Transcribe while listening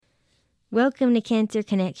Welcome to Cancer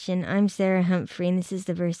Connection. I'm Sarah Humphrey, and this is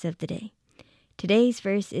the verse of the day. Today's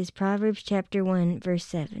verse is Proverbs chapter 1, verse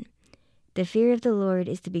 7. The fear of the Lord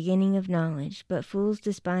is the beginning of knowledge, but fools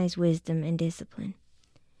despise wisdom and discipline.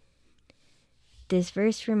 This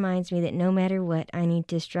verse reminds me that no matter what, I need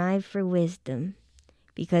to strive for wisdom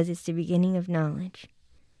because it's the beginning of knowledge,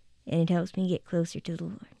 and it helps me get closer to the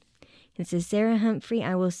Lord. This is Sarah Humphrey.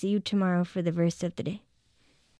 I will see you tomorrow for the verse of the day.